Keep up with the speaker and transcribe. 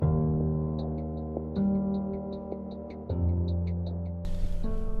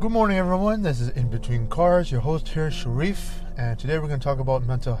Good morning, everyone. This is In Between Cars. Your host here, Sharif, and today we're going to talk about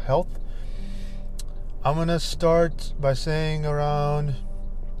mental health. I'm going to start by saying around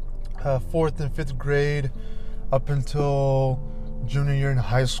 4th and 5th grade up until junior year in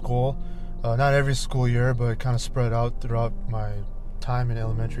high school. Not every school year, but kind of spread out throughout my time in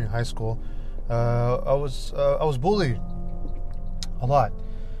elementary and high school. I was bullied a lot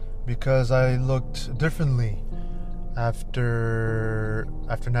because I looked differently after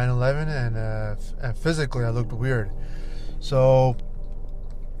 9/11, and physically I looked weird. So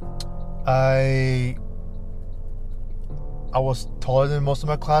I was taller than most of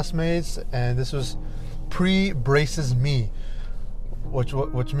my classmates, and this was pre-braces me,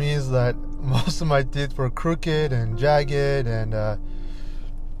 which means that most of my teeth were crooked and jagged and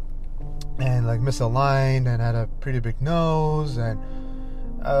like misaligned, and had a pretty big nose, and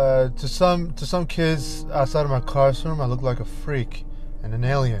to some kids outside of my classroom, I looked like a freak and an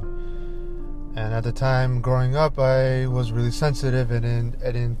alien. And at the time, growing up, I was really sensitive and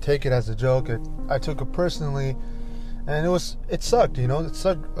I didn't take it as a joke. I took it personally, and it sucked. It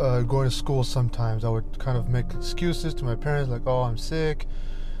sucked going to school. Sometimes I would kind of make excuses to my parents, like, "Oh, I'm sick.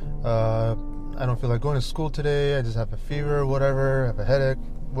 I don't feel like going to school today. I just have a fever, whatever. I have a headache,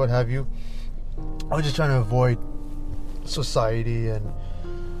 what have you." I was just trying to avoid society and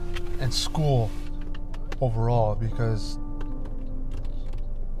school overall, because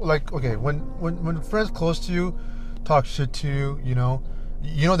when friends close to you talk shit to you, you know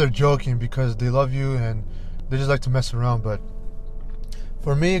they're joking because they love you and they just like to mess around. But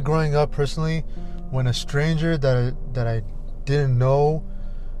for me, growing up personally, when a stranger that I didn't know,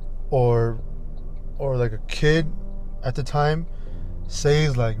 or like a kid at the time,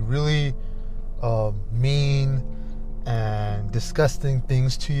 says like really mean and disgusting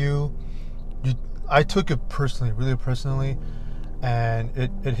things to you, I took it personally, really personally, and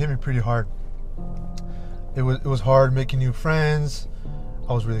it hit me pretty hard. It was hard making new friends.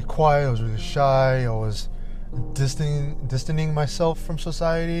 I was really quiet. I was really shy. I was distancing myself from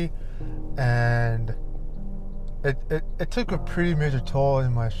society, and it took a pretty major toll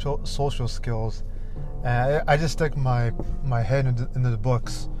in my social skills. And I just stuck my head into the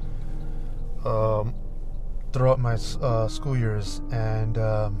books throughout my school years, and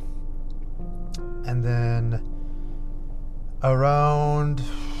then around,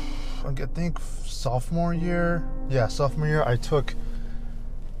 I think sophomore year, I took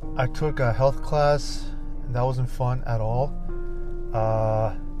a health class, and that wasn't fun at all.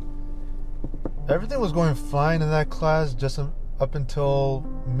 Everything was going fine in that class, just up until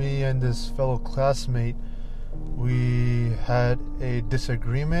me and this fellow classmate, we had a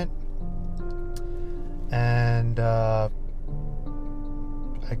disagreement. And I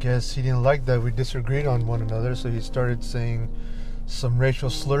guess he didn't like that we disagreed on one another, so he started saying some racial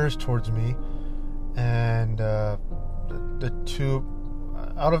slurs towards me. And the two,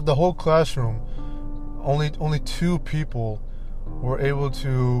 out of the whole classroom, only two people were able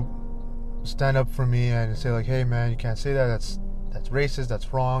to stand up for me and say, like, "Hey man, you can't say that. That's racist.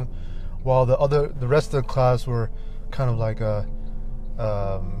 That's wrong." While the rest of the class were kind of like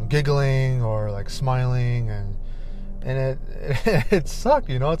giggling or like smiling, and it sucked.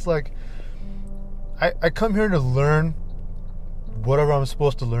 It's like I come here to learn whatever I'm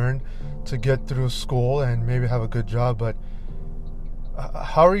supposed to learn to get through school and maybe have a good job. But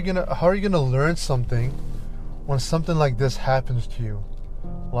how are you gonna learn something when something like this happens to you?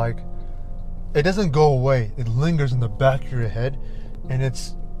 Like, it doesn't go away. It lingers in the back of your head, and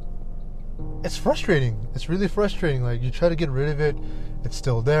it's frustrating. It's really frustrating. Like, you try to get rid of it, it's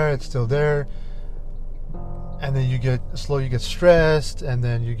still there, and then you get stressed, and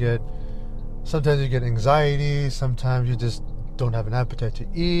then sometimes you get anxiety, sometimes you just don't have an appetite to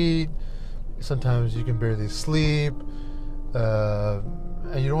eat, sometimes you can barely sleep, and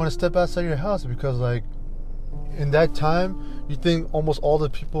you don't want to step outside your house because, like, in that time, you think almost all the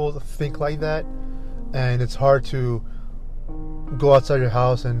people think like that, and it's hard to go outside your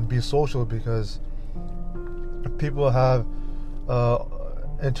house and be social because people have,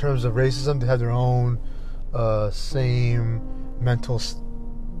 in terms of racism, they have their own same mental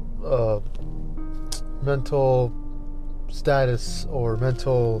status or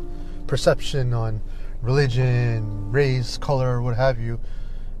mental perception on religion, race, color, what have you.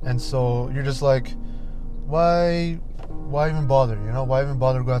 And so you're just like, why even bother? Why even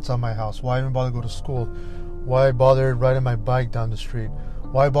bother to go outside my house? Why even bother to go to school? Why bother riding my bike down the street?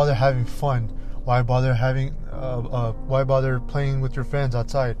 Why bother having fun? Why bother playing with your friends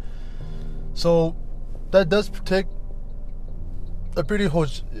outside? So that does take a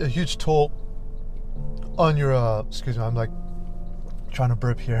huge toll on your excuse me, I'm like Trying to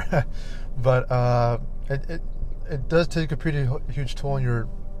burp here. But it does take a pretty huge toll on your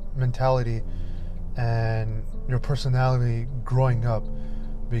mentality and your personality growing up,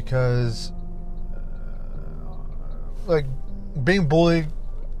 because like being bullied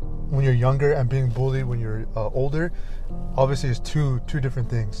when you're younger and being bullied when you're older obviously is two different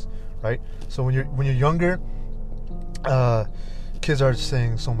things, right? So when you're younger, kids are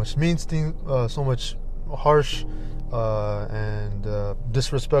saying so much mean things, so much harsh and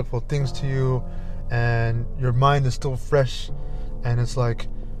disrespectful things to you, and your mind is still fresh, and it's like,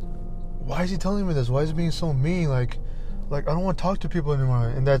 why is he telling me this? Why is he being so mean? Like I don't want to talk to people anymore.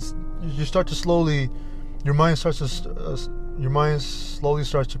 And that's, you start to slowly, your mind slowly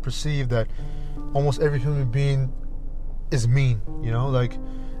starts to perceive that almost every human being is mean. You know, like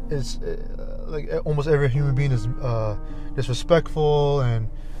it's like almost every human being is disrespectful, and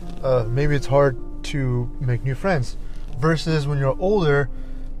maybe it's hard to make new friends. Versus when you're older,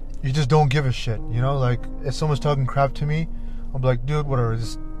 you just don't give a shit. You know, like if someone's talking crap to me, I'll be like, dude, whatever.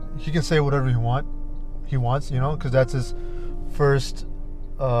 He can say whatever he wants, you know, because that's his First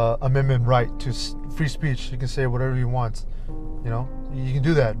Amendment right to free speech. He can say whatever he wants, you know. You can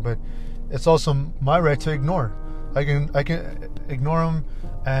do that, but it's also my right to ignore. I can ignore him,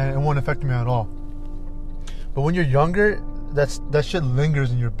 and it won't affect me at all. But when you're younger, that shit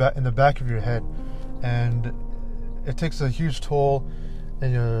lingers in the back of your head, and it takes a huge toll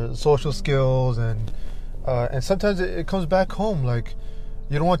in your social skills, and sometimes it comes back home. Like,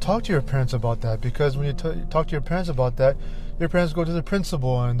 you don't want to talk to your parents about that, because when you talk to your parents about that, your parents go to the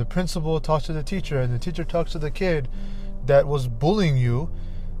principal, and the principal talks to the teacher, and the teacher talks to the kid that was bullying you,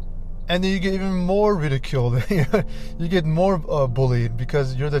 and then you get even more ridiculed. You get more bullied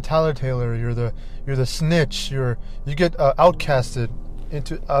because you're the tattletale, you're the snitch, you get outcasted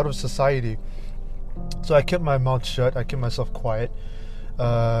out of society. So I kept my mouth shut. I kept myself quiet,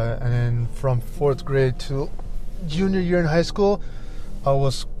 and then from 4th grade to junior year in high school, I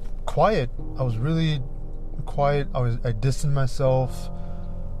was quiet. I was really quiet. I distanced myself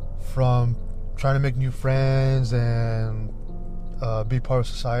from trying to make new friends and be part of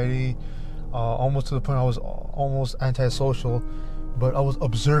society, almost to the point I was almost antisocial, but I was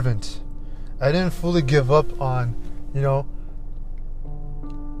observant. I didn't fully give up on, you know,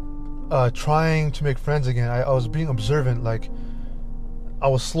 trying to make friends again. I was being observant. Like, I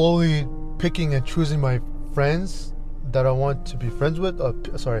was slowly picking and choosing my friends that I want to be friends with. I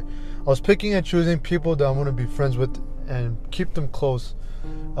was picking and choosing people that I want to be friends with and keep them close,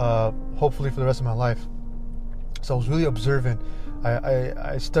 hopefully for the rest of my life. So I was really observant.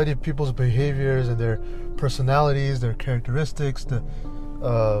 I studied people's behaviors and their personalities, their characteristics, the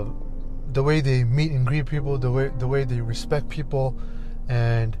way they meet and greet people, the way they respect people,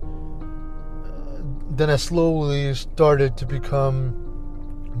 and then I slowly started to become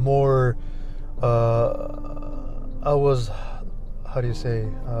more. I was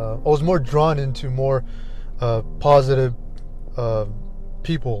more drawn into more positive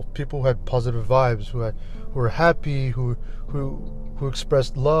people who had positive vibes, who were happy, who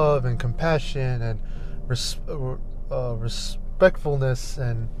expressed love and compassion and respectfulness,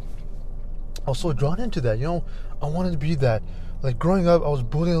 and I was so drawn into that. You know, I wanted to be that. Like, growing up, I was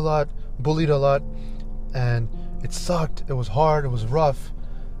bullied a lot, and it sucked. It was hard. It was rough.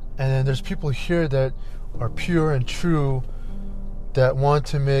 And then there's people here that are pure and true, that want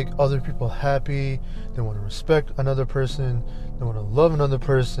to make other people happy. They want to respect another person. They want to love another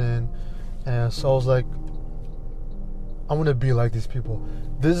person. And so I was like, I want to be like these people.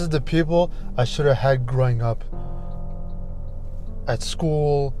 This is the people I should have had growing up at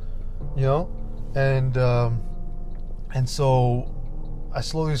school, you know. And so I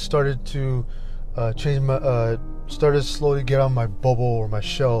slowly started to started slowly get out of my bubble or my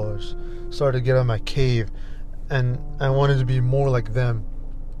shell, or started to get out of my cave, and I wanted to be more like them.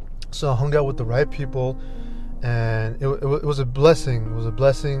 So I hung out with the right people, and it was a blessing. It was a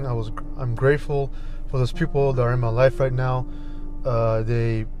blessing. I'm grateful for those people that are in my life right now.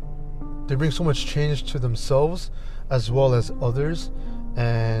 They bring so much change to themselves as well as others,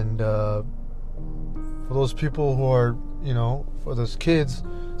 and for those people who are, you know, for those kids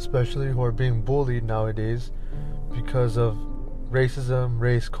especially who are being bullied nowadays because of racism,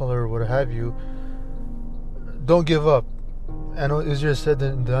 race, color, what have you, don't give up. I know it's easier said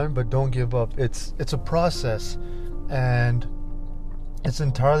than done, but don't give up. It's a process, and it's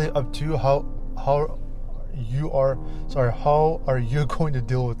entirely up to you how are you going to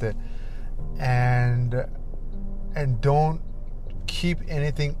deal with it, and don't keep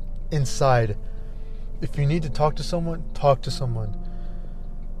anything inside. If you need to talk to someone, talk to someone.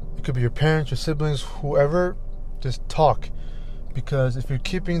 It could be your parents, your siblings, whoever. Just talk, Because if you're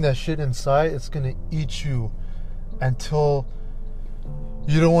keeping that shit inside, it's gonna eat you until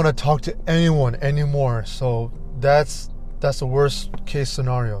you don't want to talk to anyone anymore. So that's the worst case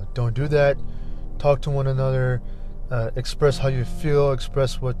scenario. Don't do that. Talk to one another. Express how you feel.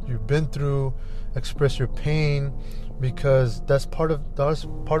 Express what you've been through. Express your pain, because that's part of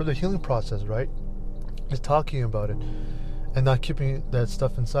the healing process, right? Is talking about it and not keeping that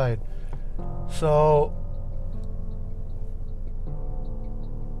stuff inside. So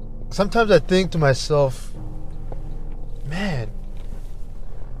sometimes I think to myself, man,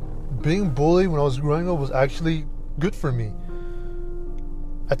 being bullied when I was growing up was actually good for me.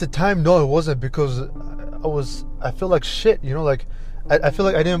 At the time, no, it wasn't, because I feel like shit, like I feel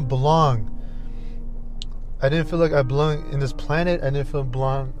like I didn't belong. I didn't feel like I belonged in this planet. I didn't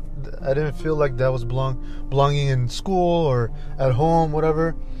feel like that was belonging in school or at home,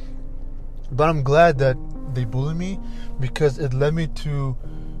 whatever. But I'm glad that they bullied me, because it led me to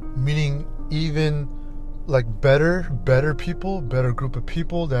meeting even like better people, better group of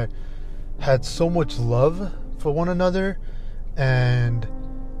people that had so much love for one another. And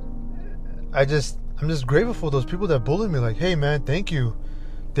I'm just grateful for those people that bullied me. Like, hey man, thank you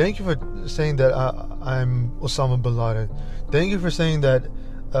for saying that I'm Osama bin Laden. Thank you for saying that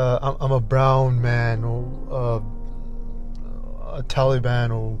I'm a brown man, or a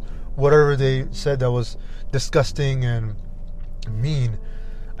Taliban, or whatever they said that was disgusting and mean.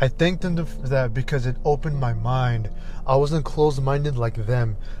 I thanked them for that, because it opened my mind. I wasn't closed-minded like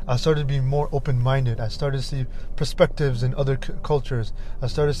them. I started to be more open-minded. I started to see perspectives in other cultures. I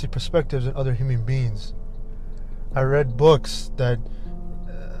started to see perspectives in other human beings. I read books that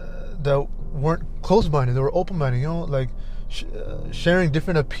weren't closed-minded. They were open-minded. Like sharing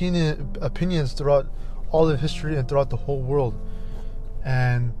different opinions throughout all of history and throughout the whole world.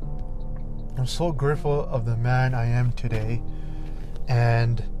 And I'm so grateful of the man I am today.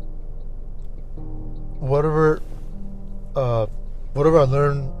 And whatever I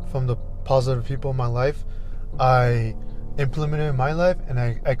learned from the positive people in my life, I implement it in my life, and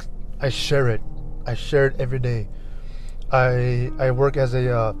I share it. I share it every day. I work as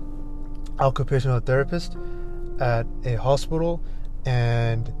a occupational therapist at a hospital,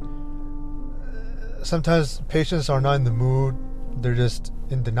 and sometimes patients are not in the mood. They're just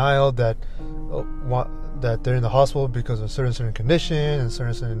in denial that they're in the hospital because of certain condition and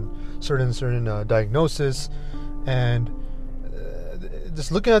certain diagnosis, and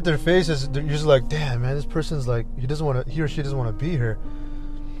just looking at their faces, they're usually like, damn man, this person's like, he or she doesn't want to be here.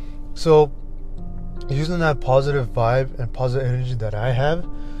 So using that positive vibe and positive energy that I have,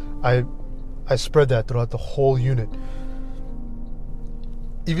 I spread that throughout the whole unit,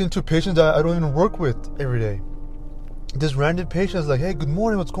 even to patients that I don't even work with every day. This random patient is like, hey, good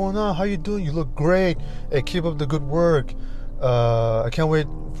morning, what's going on, how you doing, you look great, hey, keep up the good work, I can't wait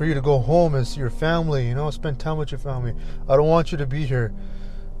for you to go home and see your family, spend time with your family. I don't want you to be here.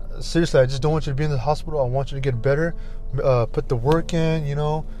 Seriously, I just don't want you to be in the hospital. I want you to get better, put the work in,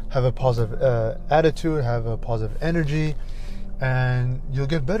 have a positive attitude, have a positive energy, and you'll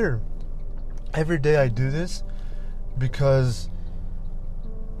get better. Every day I do this because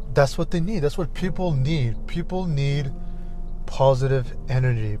that's what they need. That's what people need. People need positive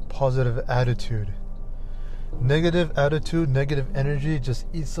energy, positive attitude. Negative attitude, negative energy just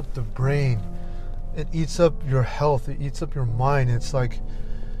eats up the brain. It eats up your health. It eats up your mind. It's like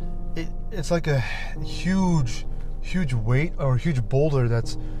a huge weight or a huge boulder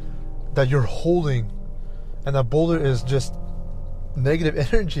that you're holding, and that boulder is just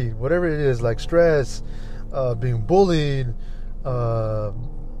negative energy, whatever it is, like stress, being bullied,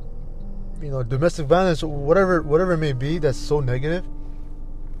 domestic violence, whatever it may be, that's so negative.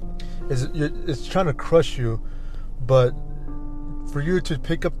 It's trying to crush you. But for you to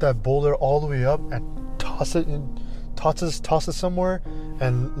pick up that boulder all the way up and toss it somewhere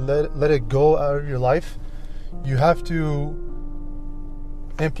and let it go out of your life, you have to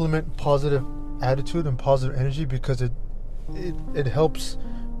implement positive attitude and positive energy, because it helps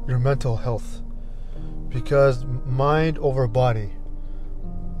your mental health. Because mind over body,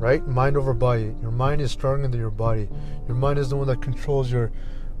 right? Mind over body. Your mind is stronger than your body. Your mind is the one that controls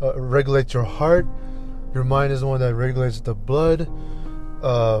regulates your heart. Your mind is the one that regulates the blood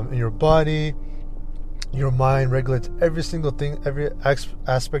in your body. Your mind regulates every single thing, every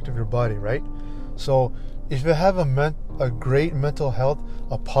aspect of your body, right? So if you have a great mental health,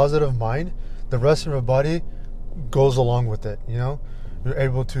 a positive mind, the rest of your body goes along with it. You're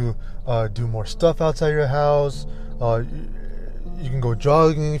able to do more stuff outside your house. You can go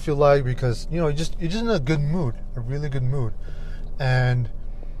jogging if you like, because you're just in a good mood, a really good mood. And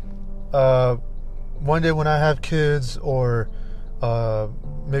one day when I have kids, or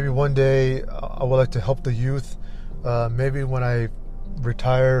Maybe one day I would like to help the youth. Maybe when I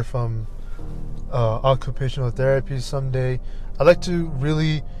retire from occupational therapy someday, I'd like to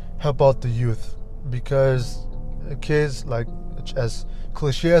really help out the youth, because kids, like, as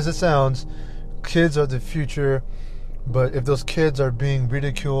cliche as it sounds, kids are the future. But if those kids are being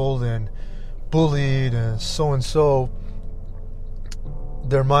ridiculed and bullied and so,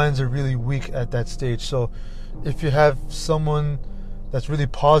 their minds are really weak at that stage. So if you have someone that's really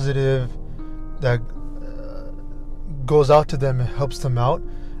positive, that goes out to them and helps them out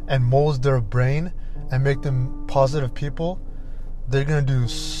and molds their brain and make them positive people, they're gonna do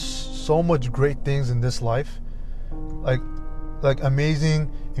so much great things in this life, like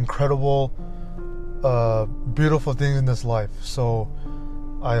amazing, incredible, beautiful things in this life. So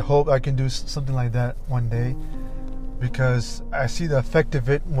I hope I can do something like that one day, because I see the effect of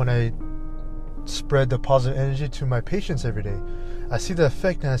it when I spread the positive energy to my patients every day. I see the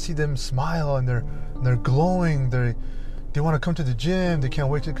effect, and I see them smile, and they're glowing. They want to come to the gym. They can't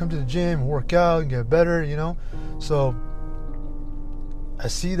wait to come to the gym and work out and get better, So I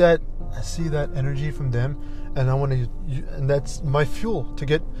see that energy from them, and I want to, and that's my fuel to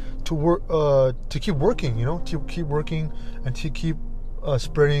get to work, to keep working, to keep working and to keep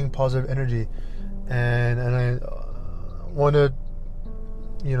spreading positive energy, and I want to,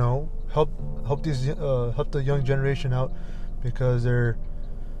 help the young generation out, because they're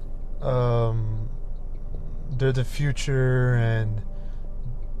the future, and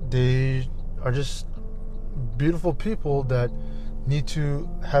they are just beautiful people that need to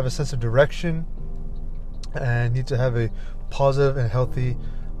have a sense of direction and need to have a positive and healthy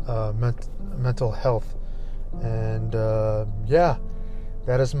mental health. And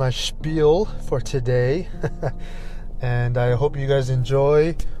that is my spiel for today. And I hope you guys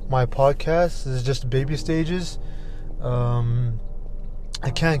enjoy my podcast. This is just baby stages. I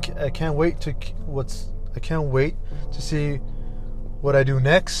can't wait to see what I do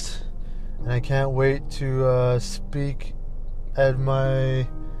next, and I can't wait to speak at my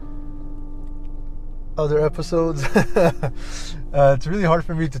other episodes. It's really hard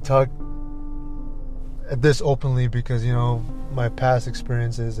for me to talk this openly, because my past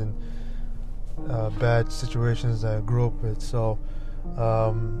experiences and bad situations that I grew up with. So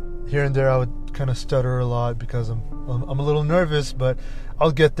here and there I would kind of stutter a lot, because I'm a little nervous, but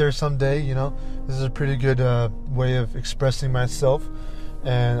I'll get there someday. This is a pretty good way of expressing myself,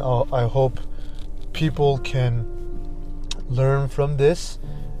 and I hope people can learn from this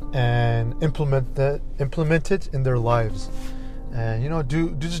and implement it in their lives. And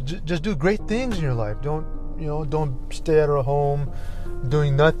just do great things in your life. Don't stay at home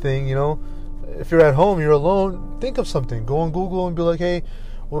doing nothing. If you're at home, you're alone, think of something. Go on Google and be like, hey,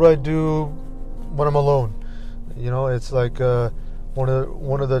 what do I do when I'm alone? It's like one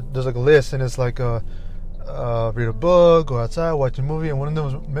of the there's like a list, and it's like read a book, go outside, watch a movie, and one of them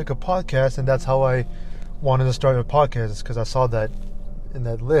was make a podcast. And that's how I wanted to start a podcast, because I saw that in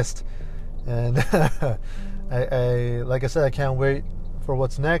that list. And I like I said, I can't wait for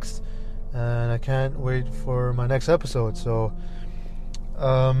what's next, and I can't wait for my next episode. So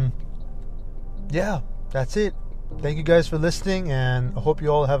that's it. Thank you guys for listening, and I hope you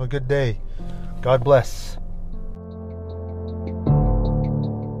all have a good day. God bless.